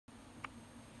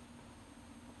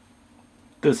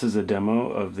This is a demo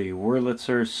of the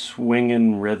Wurlitzer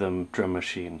Swingin Rhythm drum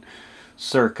machine,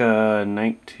 circa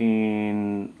late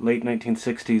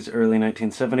 1960s, early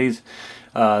 1970s.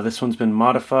 This one's been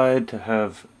modified to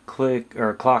have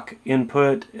clock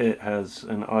input. It has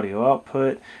an audio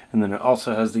output, and then it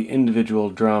also has the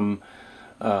individual drum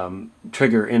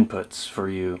trigger inputs for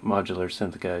you modular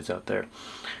synth guys out there.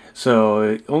 So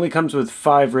it only comes with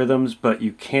 5 rhythms, but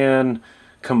you can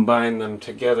combine them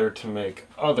together to make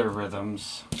other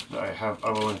rhythms. I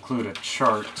will include a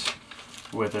chart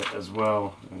with it as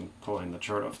well. I'm pulling the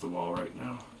chart off the wall right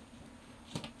now.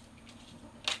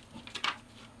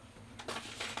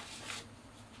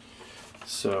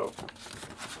 So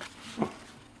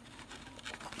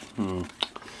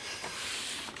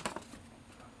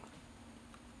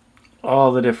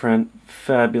all the different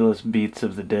fabulous beats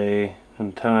of the day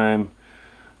and time.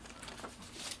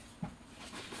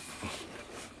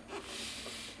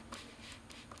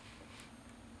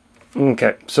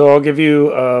 Okay, so I'll give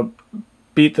you a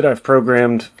beat that I've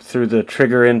programmed through the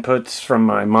trigger inputs from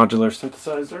my modular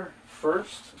synthesizer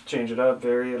first. Change it up,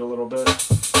 vary it a little bit.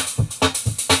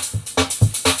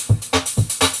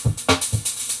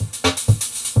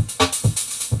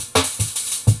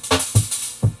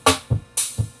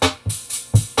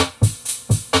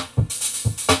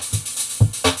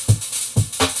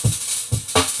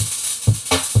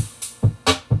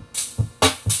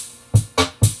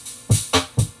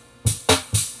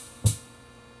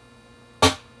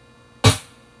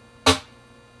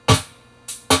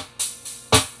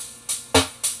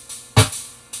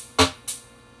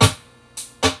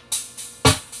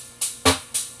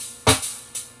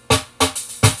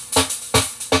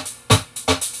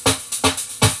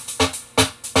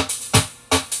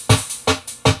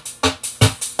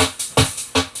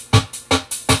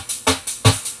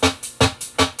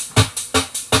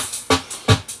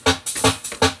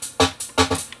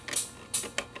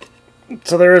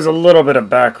 So there is a little bit of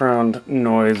background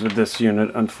noise with this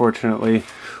unit, unfortunately.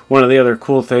 One of the other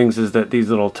cool things is that these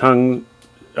little tongue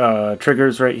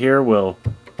triggers right here will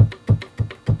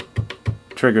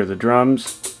trigger the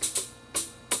drums.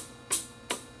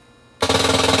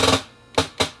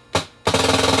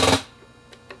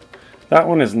 That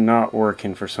one is not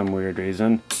working for some weird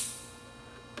reason.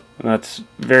 And that's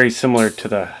very similar to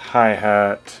the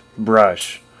hi-hat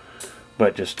brush,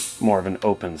 but just more of an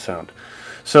open sound.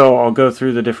 So I'll go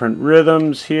through the different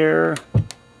rhythms here.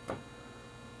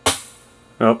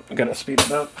 Oh, I gotta speed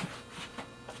it up.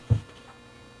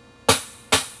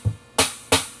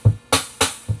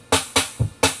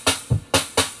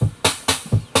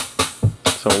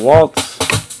 So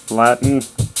waltz, Latin,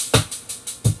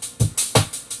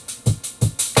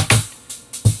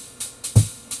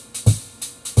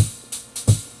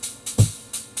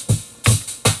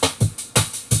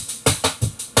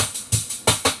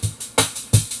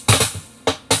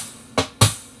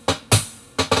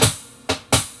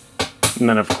 and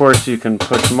then of course you can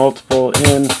push multiple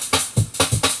in.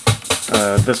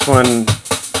 This one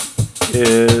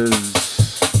is,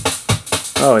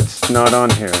 oh, it's not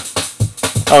on here.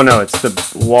 Oh no, it's the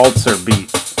waltzer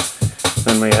beat.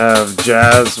 Then we have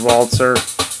jazz waltzer,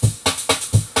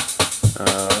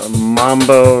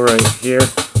 mambo right here.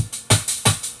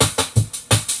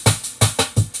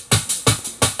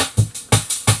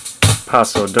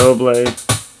 Paso doble.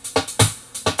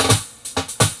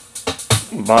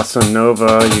 Bossa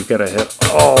Nova, you gotta hit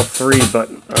all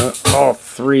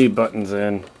three buttons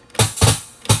in.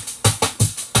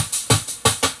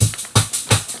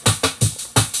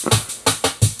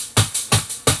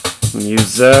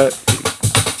 Musette.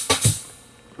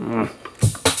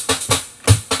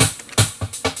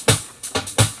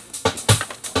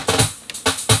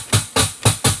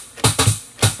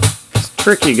 It's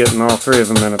tricky getting all 3 of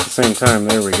them in at the same time.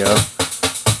 There we go.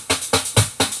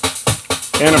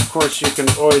 And of course you can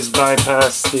always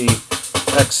bypass the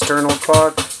external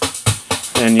clock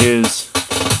and use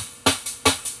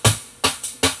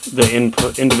the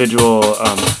individual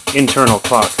internal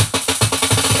clock.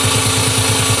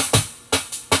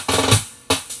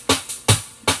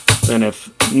 Then if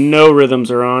no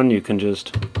rhythms are on, you can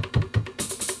just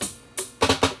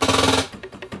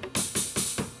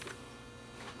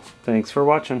Thanks for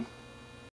watching.